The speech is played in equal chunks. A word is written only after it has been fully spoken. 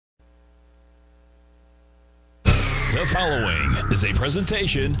The following is a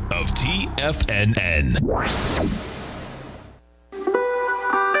presentation of TFNN.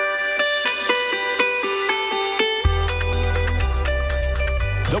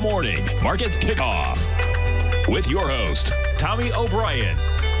 The Morning Market Kickoff with your host, Tommy O'Brien.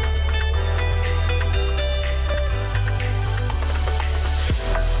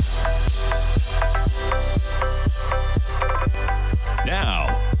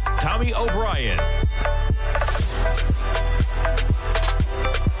 Now, Tommy O'Brien.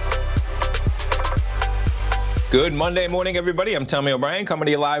 Good Monday morning, everybody. I'm Tommy O'Brien, coming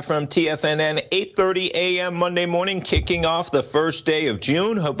to you live from TFNN, 8:30 a.m. Monday morning, kicking off the first day of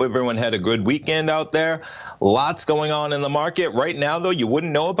June. Hope everyone had a good weekend out there. Lots going on in the market. Right now, though, you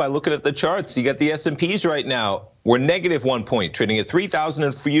wouldn't know it by looking at the charts. You got the S&Ps right now. We're negative 1 point, trading at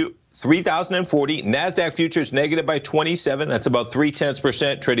 3,040. NASDAQ futures negative by 27. That's about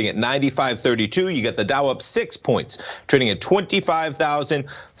 0.3%, trading at 95.32. You got the Dow up 6 points, trading at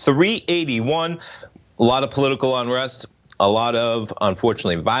 25,381. A lot of political unrest, a lot of,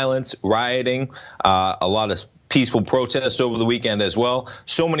 unfortunately, violence, rioting, a lot of peaceful protests over the weekend as well.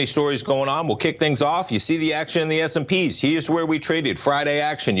 So many stories going on. We'll kick things off. You see the action in the S&Ps. Here's where we traded. Friday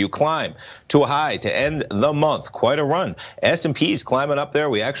action. You climb to a high to end the month. Quite a run. S&Ps climbing up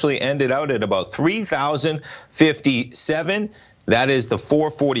there. We actually ended out at about 3,057. That is the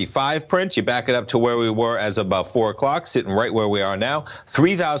 445 print. You back it up to where we were as of about 4 o'clock, sitting right where we are now.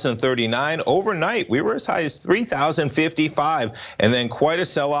 3,039 overnight. We were as high as 3,055, and then quite a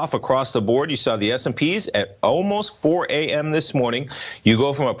sell-off across the board. You saw the S&Ps at almost 4 a.m. this morning. You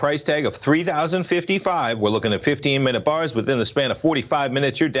go from a price tag of 3,055. We're looking at 15-minute bars. Within the span of 45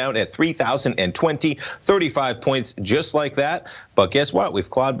 minutes, you're down at 3,020, 35 points just like that. But guess what?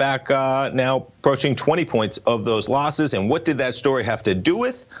 We've clawed back now, approaching 20 points of those losses. And what did that story have to do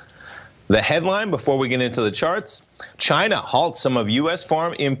with? The headline before we get into the charts: China halts some of U.S.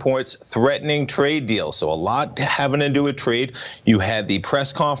 farm imports, threatening trade deals. So a lot having to do with trade. You had the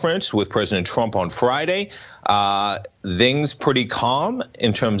press conference with President Trump on Friday. Things pretty calm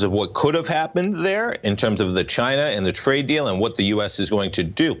in terms of what could have happened there, in terms of the China and the trade deal and what the U.S. is going to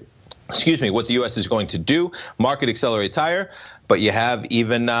do. What the U.S. is going to do. Market accelerates higher. But you have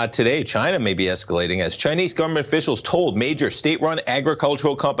even today, China may be escalating as Chinese government officials told major state-run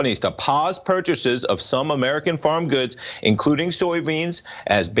agricultural companies to pause purchases of some American farm goods, including soybeans,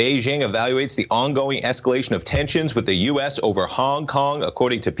 as Beijing evaluates the ongoing escalation of tensions with the U.S. over Hong Kong,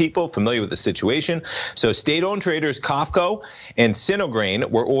 according to people familiar with the situation. So state-owned traders Kofco and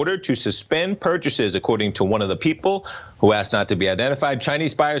Sinograin were ordered to suspend purchases, according to one of the people who asked not to be identified.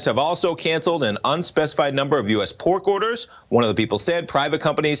 Chinese buyers have also canceled an unspecified number of U.S. pork orders. One of the people said private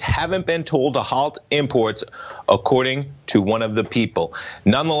companies haven't been told to halt imports, according to one of the people.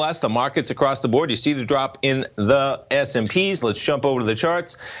 Nonetheless, the markets across the board, you see the drop in the S&Ps. Let's jump over to the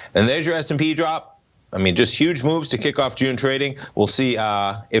charts. And there's your S&P drop. I mean, just huge moves to kick off June trading. We'll see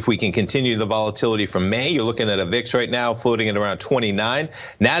if we can continue the volatility from May. You're looking at a VIX right now floating at around 29.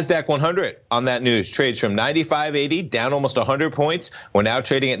 NASDAQ 100 on that news trades from 95.80 down almost 100 points. We're now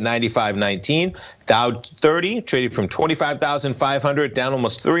trading at 95.19. Dow 30 traded from 25,500 down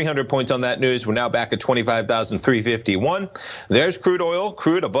almost 300 points on that news. We're now back at 25,351. There's crude oil,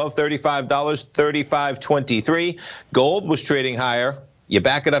 crude above $35, 35.23. Gold was trading higher. You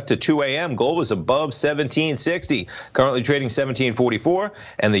back it up to 2 a.m. Gold was above 1760, currently trading 1744,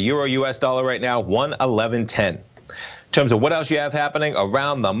 and the euro US dollar right now 111.10. In terms of what else you have happening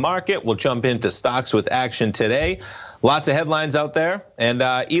around the market, we'll jump into stocks with action today. Lots of headlines out there, and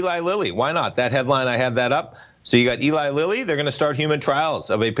Eli Lilly, why not? That headline, I had that up. So you got Eli Lilly, they're going to start human trials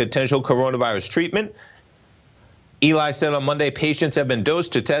of a potential coronavirus treatment. Eli said on Monday patients have been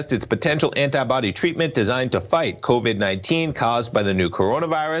dosed to test its potential antibody treatment designed to fight COVID-19 caused by the new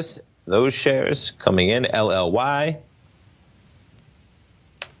coronavirus. Those shares coming in, LLY.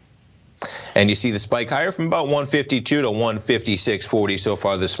 And you see the spike higher from about 152 to 156.40 so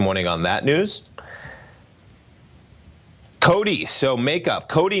far this morning on that news. Coty, so makeup.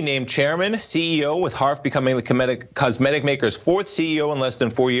 Coty named chairman, CEO, with Harf becoming the cosmetic maker's 4th CEO in less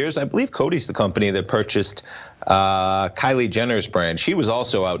than 4 years. I believe Coty's the company that purchased Kylie Jenner's brand. She was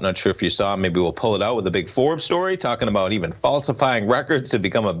also out, not sure if you saw, maybe we'll pull it out with a big Forbes story, talking about even falsifying records to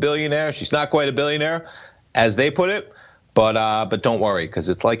become a billionaire. She's not quite a billionaire, as they put it. But don't worry, because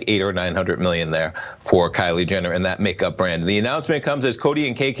it's like $800 or $900 million there for Kylie Jenner and that makeup brand. The announcement comes as Coty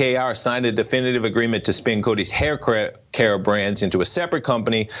and KKR signed a definitive agreement to spin Coty's hair care brands into a separate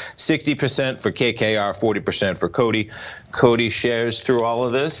company, 60% for KKR, 40% for Coty. Coty shares through all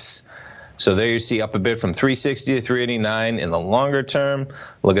of this So there you see up a bit from 360 to 389 in the longer term.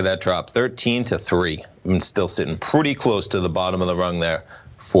 Look at that drop, 13 to 3. I'm still sitting pretty close to the bottom of the rung there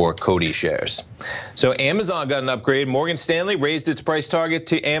for Cody shares. So Amazon got an upgrade. Morgan Stanley raised its price target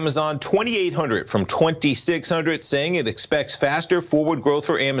to Amazon $2,800 from $2,600, saying it expects faster forward growth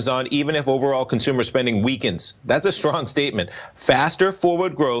for Amazon even if overall consumer spending weakens. That's a strong statement. Faster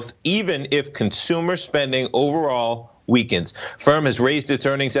forward growth even if consumer spending overall weakens. Firm has raised its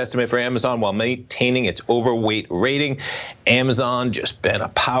earnings estimate for Amazon while maintaining its overweight rating. Amazon just been a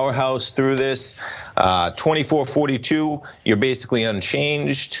powerhouse through this. 24.42, you're basically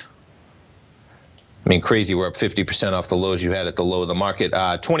unchanged. I mean, crazy, we're up 50% off the lows you had at the low of the market.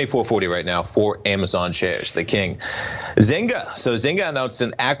 24.40 right now for Amazon shares, the king. Zynga. So Zynga announced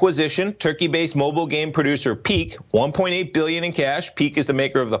an acquisition. Turkey-based mobile game producer Peak, $1.8 billion in cash. Peak is the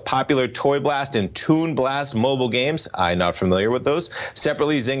maker of the popular Toy Blast and Toon Blast mobile games. I'm not familiar with those.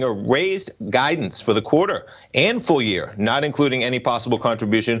 Separately, Zynga raised guidance for the quarter and full year, not including any possible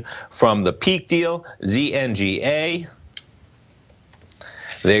contribution from the Peak deal. ZNGA.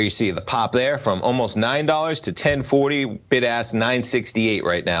 There you see the pop there from almost $9 to $10.40. Bid ask $9.68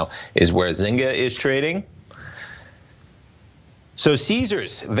 right now is where Zynga is trading. So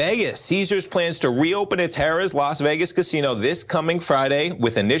Caesars, Vegas. Caesars plans to reopen its Harrah's Las Vegas casino this coming Friday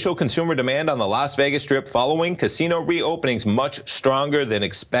with initial consumer demand on the Las Vegas Strip following casino reopenings much stronger than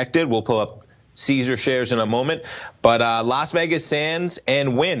expected. We'll pull up Caesar shares in a moment, but Las Vegas Sands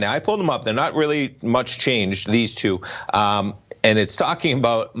and Wynn. Now I pulled them up. They're not really much changed, these two. And it's talking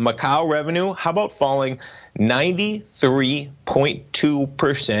about Macau revenue. How about falling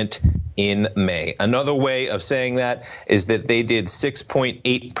 93.2% in May? Another way of saying that is that they did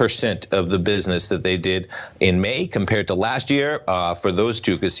 6.8% of the business that they did in May compared to last year for those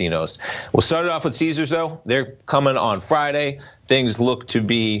two casinos. We'll start it off with Caesars, though. They're coming on Friday. Things look to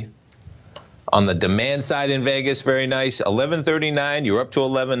be on the demand side in Vegas, very nice. 1139, you're up to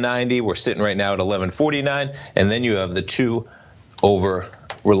 1190. We're sitting right now at 1149. And then you have the two over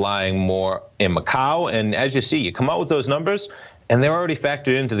relying more in Macau. And as you see, you come out with those numbers, and they're already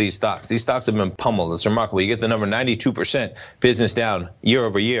factored into these stocks. These stocks have been pummeled. It's remarkable. You get the number 92% business down year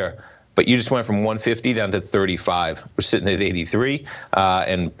over year, but you just went from 150 down to 35. We're sitting at 83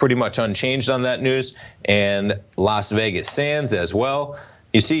 and pretty much unchanged on that news. And Las Vegas Sands as well.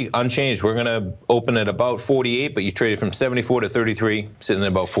 You see, unchanged. We're going to open at about 48, but you traded from 74 to 33, sitting at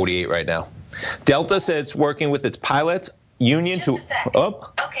about 48 right now. Delta said it's working with its pilots union to.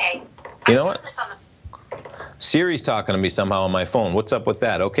 Oh, okay. You know what? Siri's talking to me somehow on my phone. What's up with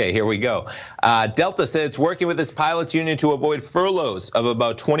that? Okay, here we go. Delta said it's working with its pilots union to avoid furloughs of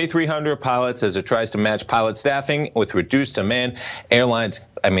about 2,300 pilots as it tries to match pilot staffing with reduced demand. Airlines,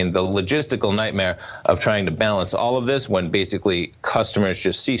 I mean, the logistical nightmare of trying to balance all of this when basically customers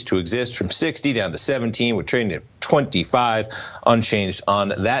just cease to exist from 60 down to 17. We're trading at 25, unchanged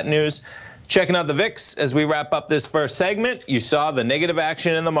on that news. Checking out the VIX as we wrap up this first segment. You saw the negative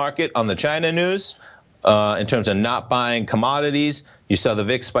action in the market on the China news in terms of not buying commodities. You saw the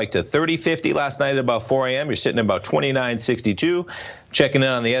VIX spike to 30.50 last night at about 4 a.m. You're sitting at about 29.62. Checking in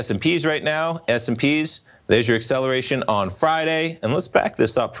on the S&Ps right now. S&Ps, there's your acceleration on Friday. And let's back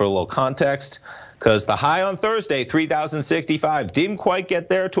this up for a little context, because the high on Thursday, 3,065, didn't quite get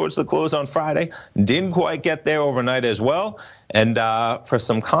there towards the close on Friday. Didn't quite get there overnight as well. And for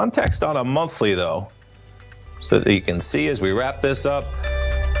some context on a monthly, though, so that you can see as we wrap this up,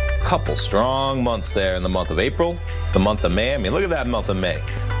 couple strong months there in the month of April, the month of May. I mean, look at that month of May.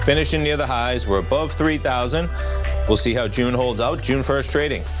 Finishing near the highs. We're above 3,000. We'll see how June holds out. June 1st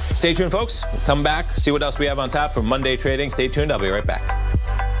trading. Stay tuned, folks. We'll come back, see what else we have on tap for Monday trading. Stay tuned. I'll be right back.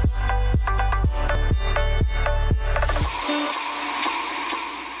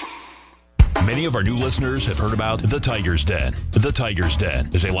 Many of our new listeners have heard about The Tiger's Den. The Tiger's Den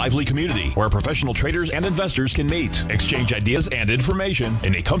is a lively community where professional traders and investors can meet, exchange ideas and information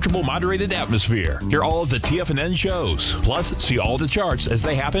in a comfortable, moderated atmosphere. Hear all of the TFNN shows, plus see all the charts as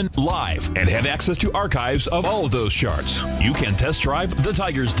they happen live and have access to archives of all of those charts. You can test drive The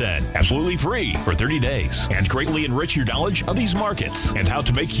Tiger's Den absolutely free for 30 days and greatly enrich your knowledge of these markets and how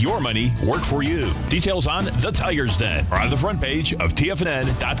to make your money work for you. Details on The Tiger's Den are on the front page of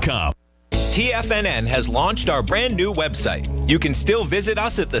TFNN.com. TFNN has launched our brand new website. You can still visit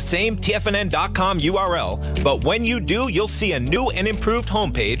us at the same TFNN.com URL, but when you do, you'll see a new and improved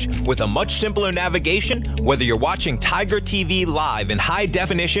homepage with a much simpler navigation, whether you're watching Tiger TV live in high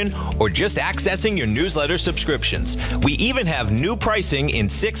definition or just accessing your newsletter subscriptions. We even have new pricing in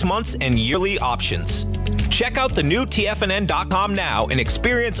 6 months and yearly options. Check out the new TFNN.com now and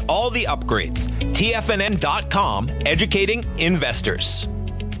experience all the upgrades. TFNN.com, educating investors.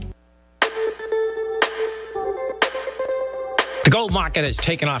 The gold market has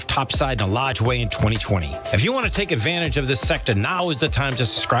taken off topside in a large way in 2020. If you want to take advantage of this sector, now is the time to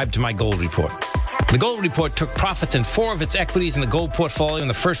subscribe to my gold report. The gold report took profits in 4 of its equities in the gold portfolio in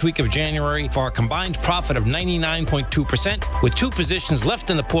the first week of January for a combined profit of 99.2%, with 2 positions left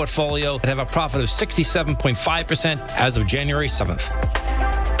in the portfolio that have a profit of 67.5% as of January 7th.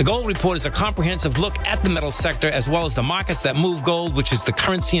 The gold report is a comprehensive look at the metals sector as well as the markets that move gold, which is the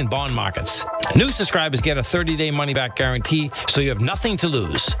currency and bond markets. New subscribers get a 30-day money-back guarantee, so you have nothing to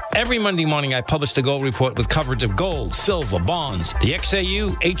lose. Every Monday morning, I publish the gold report with coverage of gold, silver, bonds, the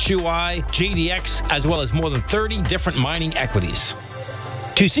XAU, HUI, GDX, as well as more than 30 different mining equities.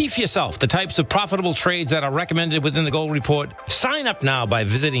 To see for yourself the types of profitable trades that are recommended within the gold report, sign up now by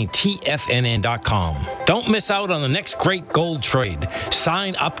visiting TFNN.com. Don't miss out on the next great gold trade.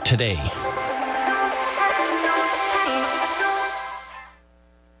 Sign up today.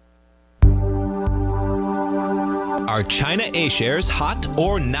 Are China A shares hot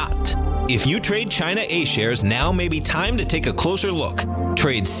or not? If you trade China A shares, now may be time to take a closer look.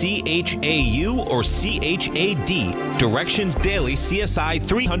 Trade CHAU or CHAD, Directions Daily CSI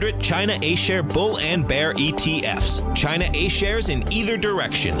 300 China A Share Bull and Bear ETFs. China A shares in either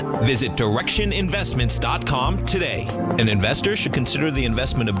direction. Visit directioninvestments.com today. An investor should consider the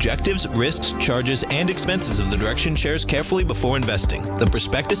investment objectives, risks, charges, and expenses of the Direction shares carefully before investing. The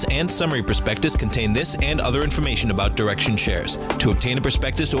prospectus and summary prospectus contain this and other information about Direction shares. To obtain a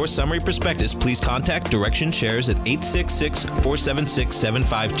prospectus or summary prospectus, please contact Direction shares at 866-476-7523.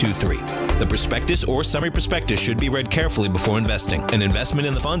 The prospectus or summary prospectus should be read carefully before investing. An investment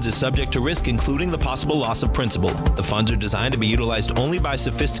in the funds is subject to risk, including the possible loss of principal. The funds are designed to be utilized only by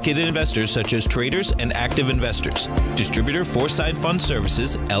sophisticated investors such as traders and active investors. Distributor Foreside Fund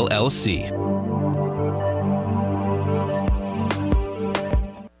Services, LLC.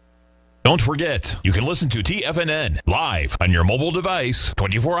 Don't forget, you can listen to TFNN live on your mobile device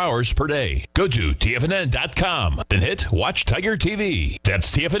 24 hours per day. Go to TFNN.com, then hit Watch Tiger TV.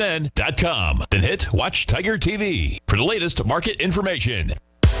 That's TFNN.com, then hit Watch Tiger TV for the latest market information.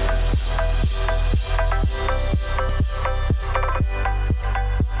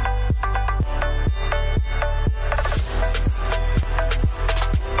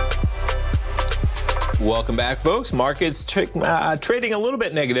 Welcome back, folks. Markets trading a little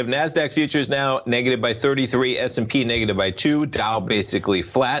bit negative. NASDAQ futures now negative by 33, S&P negative by 2, Dow basically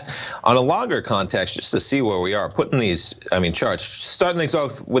flat. On a longer context, just to see where we are, putting these, charts, starting things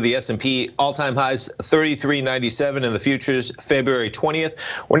off with the S&P, all-time highs 33.97 in the futures, February 20th.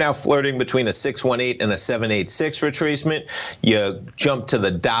 We're now flirting between a 618 and a 786 retracement. You jump to the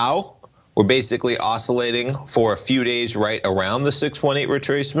Dow. We're basically oscillating for a few days right around the 618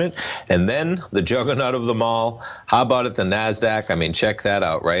 retracement. And then the juggernaut of them all, how about at the NASDAQ? Check that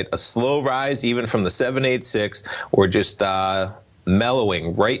out, right? A slow rise even from the 786. We're just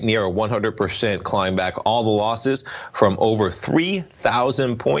mellowing right near a 100% climb back. All the losses from over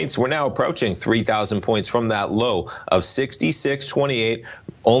 3,000 points. We're now approaching 3,000 points from that low of 66.28.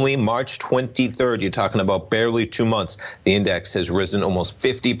 Only March 23rd, you're talking about barely 2 months. The index has risen almost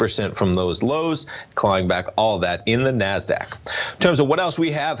 50% from those lows, clawing back all that in the NASDAQ. In terms of what else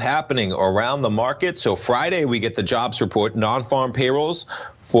we have happening around the market, so Friday we get the jobs report, non-farm payrolls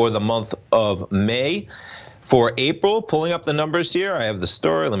for the month of May. For April, pulling up the numbers here, I have the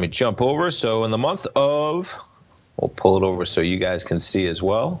story. Let me jump over. So in the month of, we'll pull it over so you guys can see as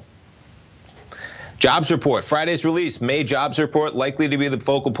well. Jobs report, Friday's release, May jobs report, likely to be the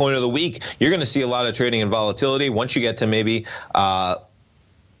focal point of the week. You're going to see a lot of trading and volatility. Once you get to maybe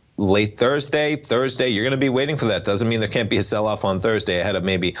late Thursday, you're going to be waiting for that. Doesn't mean there can't be a sell-off on Thursday ahead of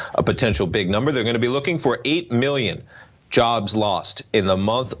maybe a potential big number. They're going to be looking for 8 million jobs lost in the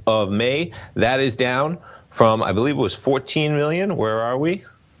month of May. That is down from, I believe it was 14 million. Where are we?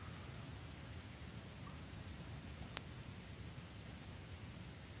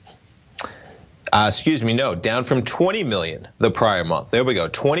 Down from 20 million the prior month. There we go,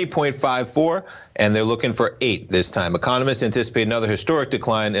 20.54, and they're looking for 8 this time. Economists anticipate another historic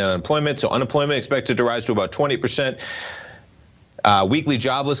decline in unemployment, so unemployment expected to rise to about 20%. Weekly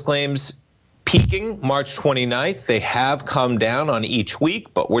jobless claims peaking March 29th. They have come down on each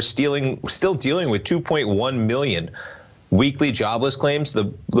week, but we're still dealing with 2.1 million weekly jobless claims.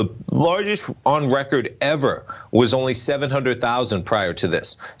 The largest on record ever was only 700,000 prior to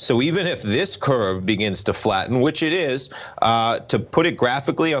this. So even if this curve begins to flatten, which it is, to put it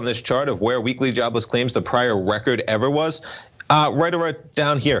graphically on this chart of where weekly jobless claims the prior record ever was, right around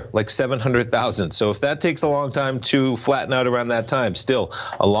down here, like 700,000. So if that takes a long time to flatten out around that time, still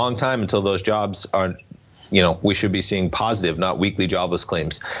a long time until those jobs are we should be seeing positive, not weekly jobless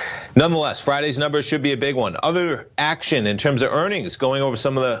claims. Nonetheless, Friday's numbers should be a big one. Other action in terms of earnings, going over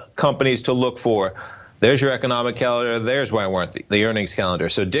some of the companies to look for. There's your economic calendar. There's why weren't the earnings calendar.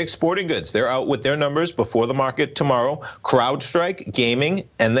 So Dick's Sporting Goods, they're out with their numbers before the market tomorrow. CrowdStrike Gaming,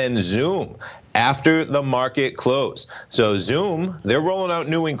 and then Zoom after the market close. So Zoom, they're rolling out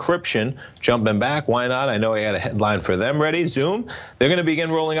new encryption. Jumping back, why not? I know I had a headline for them ready. Zoom, they're going to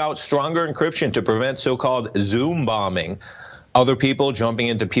begin rolling out stronger encryption to prevent so-called Zoom bombing. Other people jumping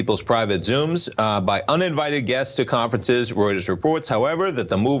into people's private Zooms by uninvited guests to conferences. Reuters reports, however, that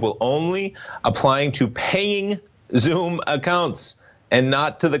the move will only applying to paying Zoom accounts and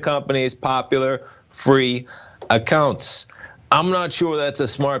not to the company's popular free accounts. I'm not sure that's a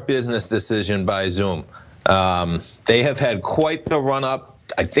smart business decision by Zoom. They have had quite the run up.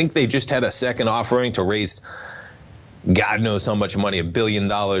 I think they just had a second offering to raise God knows how much money, $1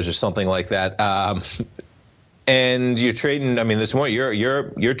 billion or something like that. And you're trading, I mean, this morning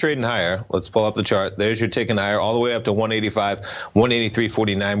you're trading higher. Let's pull up the chart. There's your ticking higher all the way up to 185,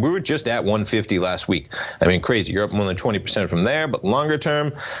 183.49. We were just at 150 last week. I mean, crazy. You're up more than 20% from there, but longer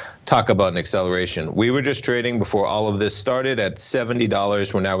term, talk about an acceleration. We were just trading before all of this started at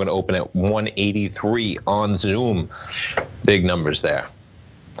 $70. We're now going to open at 183 on Zoom. Big numbers there.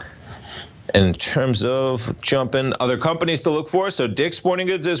 In terms of jumping other companies to look for, so Dick's Sporting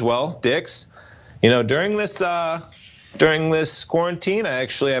Goods as well. Dick's. During this quarantine, I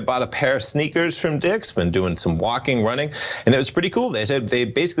bought a pair of sneakers from Dick's. Been doing some walking, running, and it was pretty cool. They said they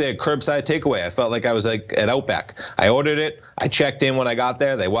basically had curbside takeaway. I felt like I was like at Outback. I ordered it. I checked in when I got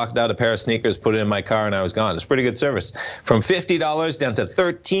there. They walked out a pair of sneakers, put it in my car, and I was gone. It's pretty good service. From $50 down to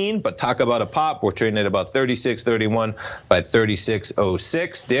 $13, but talk about a pop. We're trading at about $36.31 by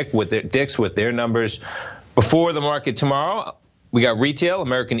 $36.06. Dick's with their numbers before the market tomorrow. We got retail,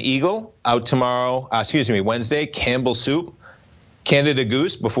 American Eagle out tomorrow, Wednesday, Campbell Soup, Canada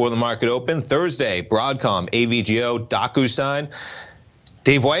Goose before the market open. Thursday, Broadcom, AVGO, DocuSign.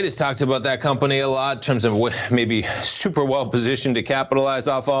 Dave White has talked about that company a lot in terms of maybe super well positioned to capitalize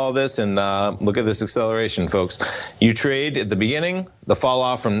off all of this. And look at this acceleration, folks. You trade at the beginning, the fall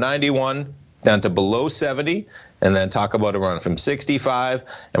off from 91 down to below 70, and then talk about a run from 65.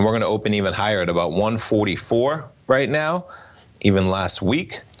 And we're going to open even higher at about 144 right now. Even last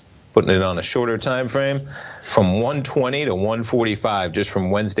week, putting it on a shorter time frame, from 120 to 145 just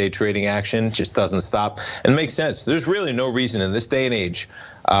from Wednesday trading action, just doesn't stop. And it makes sense. There's really no reason in this day and age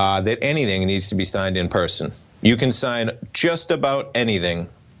that anything needs to be signed in person. You can sign just about anything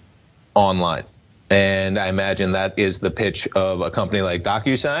online. And I imagine that is the pitch of a company like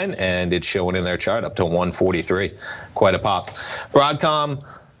DocuSign, and it's showing in their chart up to 143. Quite a pop. Broadcom,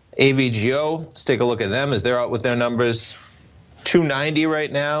 AVGO, let's take a look at them as they're out with their numbers. 290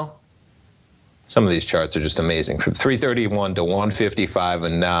 right now. Some of these charts are just amazing. From 331 to 155,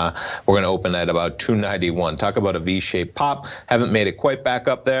 and we're going to open at about 291. Talk about a V-shaped pop. Haven't made it quite back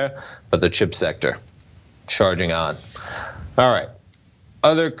up there, but the chip sector charging on. All right.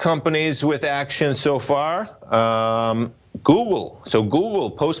 Other companies with action so far. Google. So Google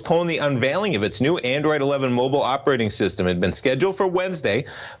postponed the unveiling of its new Android 11 mobile operating system. It had been scheduled for Wednesday,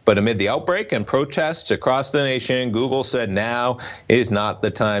 but amid the outbreak and protests across the nation, Google said now is not the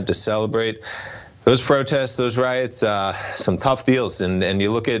time to celebrate. Those protests, those riots, some tough deals. And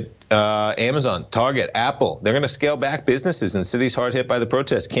you look at Amazon, Target, Apple, they're going to scale back businesses in cities hard hit by the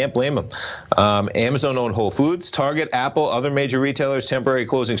protests. Can't blame them. Amazon owned Whole Foods, Target, Apple, other major retailers temporarily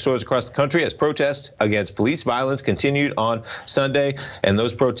closing stores across the country as protests against police violence continued on Sunday. And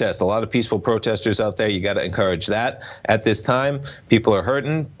those protests, a lot of peaceful protesters out there, you got to encourage that. At this time, people are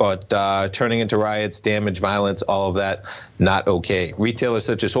hurting, but turning into riots, damage, violence, all of that, not okay. Retailers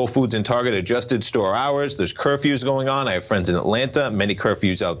such as Whole Foods and Target adjusted store hours. There's curfews going on. I have friends in Atlanta, many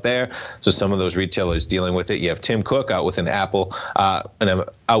curfews out there. So some of those retailers dealing with it. You have Tim Cook out with an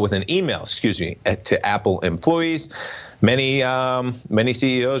out with an email, to Apple employees. Many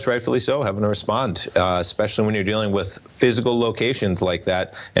CEOs, rightfully so, having to respond, especially when you're dealing with physical locations like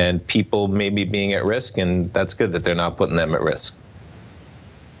that and people maybe being at risk. And that's good that they're not putting them at risk.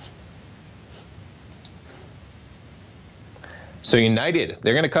 So United,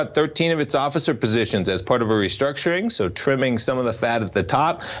 they're going to cut 13 of its officer positions as part of a restructuring, so trimming some of the fat at the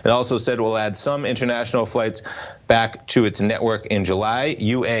top. It also said it will add some international flights back to its network in July.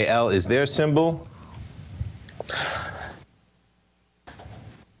 UAL is their symbol.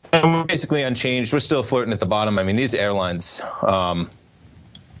 And we're basically unchanged. We're still flirting at the bottom. I mean, these airlines,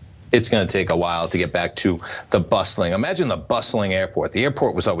 it's going to take a while to get back to the bustling. Imagine the bustling airport. The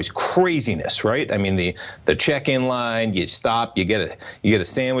airport was always craziness, right? I mean, the check-in line, you stop, you get a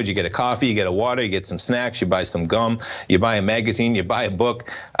sandwich, you get a coffee, you get a water, you get some snacks, you buy some gum, you buy a magazine, you buy a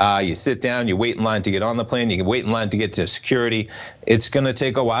book, you sit down, you wait in line to get on the plane, you can wait in line to get to security. It's going to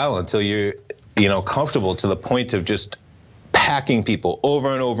take a while until you're, comfortable to the point of just packing people over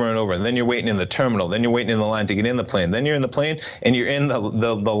and over and over, and then you're waiting in the terminal, then you're waiting in the line to get in the plane, then you're in the plane, and you're in the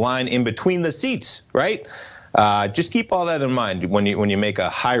line in between the seats, right? Just keep all that in mind when you make a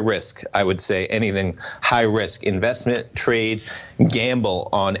high risk, I would say anything high risk, investment, trade, gamble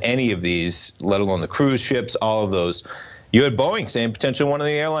on any of these, let alone the cruise ships, all of those. You had Boeing saying potentially one of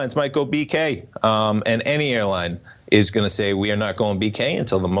the airlines might go BK, and any airline is going to say we are not going BK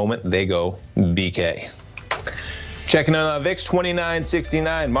until the moment they go BK. Checking on the VIX,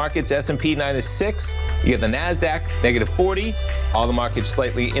 29.69. Markets, S&P -6. You get the NASDAQ, -40. All the markets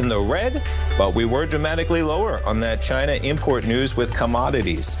slightly in the red, but we were dramatically lower on that China import news with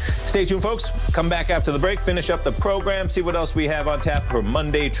commodities. Stay tuned, folks. Come back after the break, finish up the program, see what else we have on tap for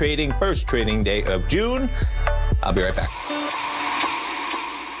Monday trading, first trading day of June. I'll be right back.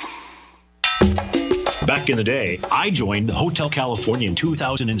 Back in the day, I joined Hotel California in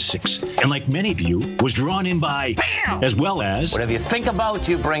 2006, and like many of you, was drawn in by, as well as, whatever you think about,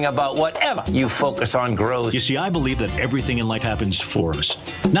 you bring about. Whatever you focus on grows. You see, I believe that everything in life happens for us,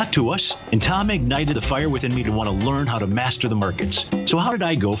 not to us, and Tom ignited the fire within me to want to learn how to master the markets. So how did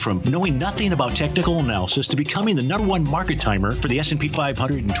I go from knowing nothing about technical analysis to becoming the #1 market timer for the S&P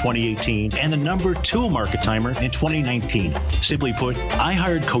 500 in 2018 and the #2 market timer in 2019? Simply put, I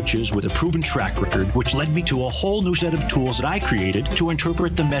hired coaches with a proven track record, which led me to a whole new set of tools that I created to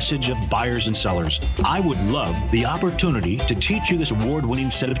interpret the message of buyers and sellers. I would love the opportunity to teach you this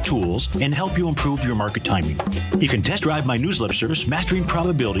award-winning set of tools and help you improve your market timing. You can test drive my newsletter service, Mastering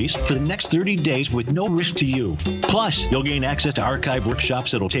Probabilities, for the next 30 days with no risk to you. Plus, you'll gain access to archive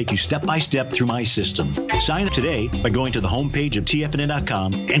workshops that'll take you step-by-step through my system. Sign up today by going to the homepage of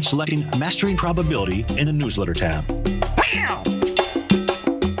TFNN.com and selecting Mastering Probability in the newsletter tab.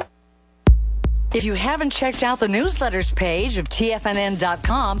 If you haven't checked out the newsletters page of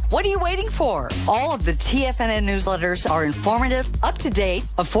TFNN.com, what are you waiting for? All of the TFNN newsletters are informative, up-to-date,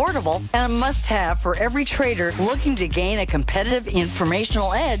 affordable, and a must-have for every trader looking to gain a competitive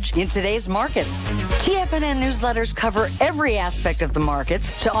informational edge in today's markets. TFNN newsletters cover every aspect of the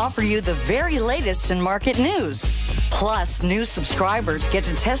markets to offer you the very latest in market news. Plus, new subscribers get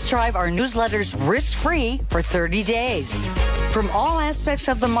to test drive our newsletters risk-free for 30 days. From all aspects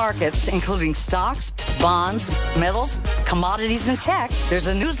of the markets, including stocks, bonds, metals, commodities, and tech, there's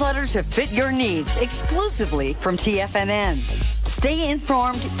a newsletter to fit your needs exclusively from TFNN. Stay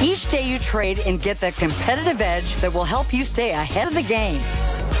informed each day you trade and get that competitive edge that will help you stay ahead of the game.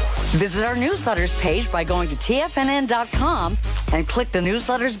 Visit our newsletters page by going to TFNN.com and click the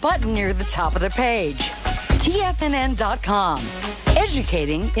newsletters button near the top of the page. TFNN.com,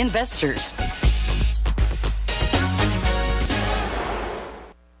 educating investors.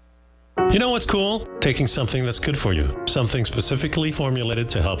 You know what's cool? Taking something that's good for you. Something specifically formulated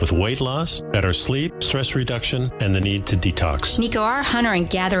to help with weight loss, better sleep, stress reduction, and the need to detox. Nico, our hunter and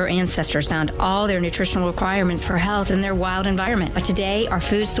gatherer ancestors found all their nutritional requirements for health in their wild environment. But today, our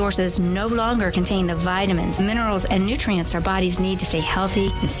food sources no longer contain the vitamins, minerals, and nutrients our bodies need to stay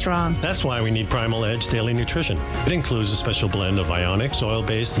healthy and strong. That's why we need Primal Edge Daily Nutrition. It includes a special blend of ionic,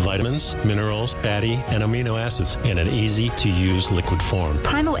 oil-based vitamins, minerals, fatty, and amino acids in an easy-to-use liquid form.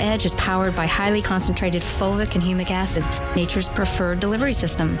 Primal Edge is powered by highly concentrated fulvic and humic acids, nature's preferred delivery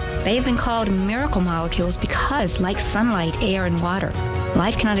system. They have been called miracle molecules because, like sunlight, air, and water,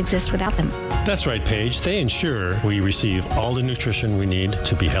 life cannot exist without them. That's right, Paige. They ensure we receive all the nutrition we need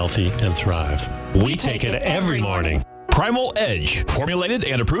to be healthy and thrive. We take it every morning. Primal Edge, formulated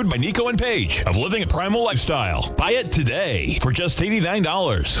and approved by Nico and Paige of Living a Primal Lifestyle. Buy it today for just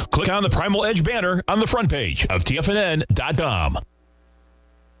 $89. Click on the Primal Edge banner on the front page of TFNN.com.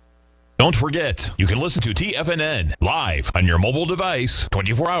 Don't forget, you can listen to TFNN live on your mobile device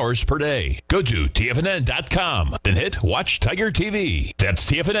 24 hours per day. Go to TFNN.com, then hit Watch Tiger TV. That's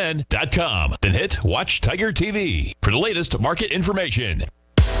TFNN.com, then hit Watch Tiger TV for the latest market information.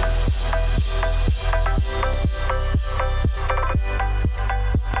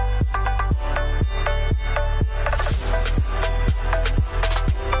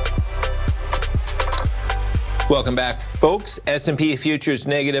 Welcome back, folks. S&P futures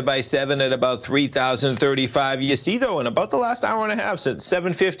negative by 7 at about 3,035. You see, though, in about the last hour and a half, since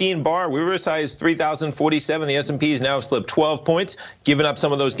 7:15 bar, we were as high as 3,047. The S&P has now slipped 12 points, giving up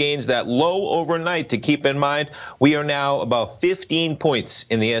some of those gains. That low overnight, to keep in mind, we are now about 15 points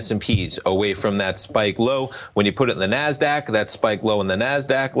in the S&Ps away from that spike low. When you put it in the NASDAQ, that spike low in the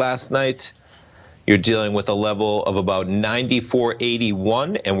NASDAQ last night, you're dealing with a level of about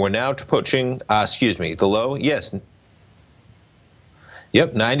 94.81, and we're now approaching, the low, yes.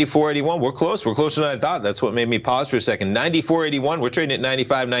 Yep, 94.81. We're close. We're closer than I thought. That's what made me pause for a second. 94.81. We're trading at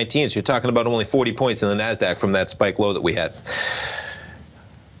 95.19, so you're talking about only 40 points in the NASDAQ from that spike low that we had.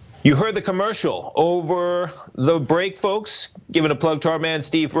 You heard the commercial over the break, folks. Giving a plug to our man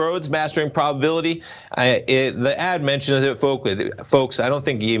Steve Rhodes, Mastering Probability. The ad mentions it, folks. I don't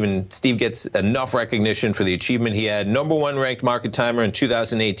think even Steve gets enough recognition for the achievement he had. #1 ranked market timer in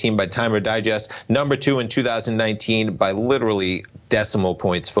 2018 by Timer Digest. #2 in 2019 by literally decimal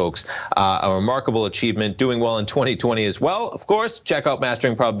points, folks. A remarkable achievement. Doing well in 2020 as well. Of course, check out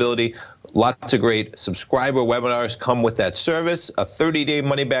Mastering Probability. Lots of great subscriber webinars come with that service. A 30-day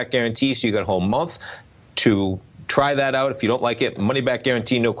money-back guarantee, so you got a whole month to try that out. If you don't like it, money-back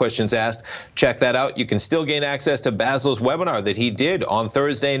guarantee, no questions asked. Check that out. You can still gain access to Basil's webinar that he did on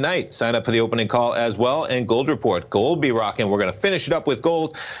Thursday night. Sign up for the opening call as well. And Gold Report. Gold be rocking. We're going to finish it up with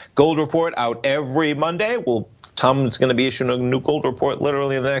gold. Gold Report out every Monday. Tom's going to be issuing a new gold report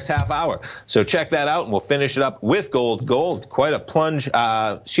literally in the next half hour. So check that out, and we'll finish it up with gold. Gold, quite a plunge,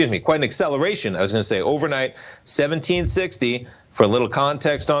 quite an acceleration. I was going to say overnight, 1760. For a little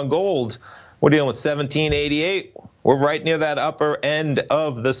context on gold, we're dealing with 1788. We're right near that upper end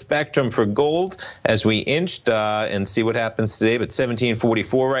of the spectrum for gold as we inched and see what happens today. But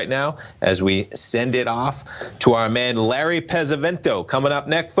 1744 right now as we send it off to our man Larry Pesavento. Coming up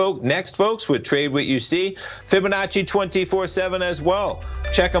next, folks, with Trade What You See. Fibonacci 24/7 as well.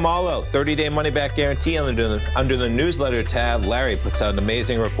 Check them all out. 30-day money-back guarantee under the newsletter tab. Larry puts out an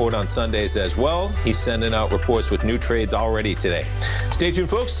amazing report on Sundays as well. He's sending out reports with new trades already today. Stay tuned,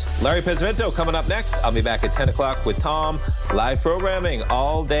 folks. Larry Pesavento coming up next. I'll be back at 10 o'clock with Tom. Live programming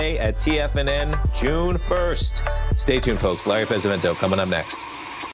all day at TFNN June 1st. Stay tuned, folks. Larry Pesavento coming up next.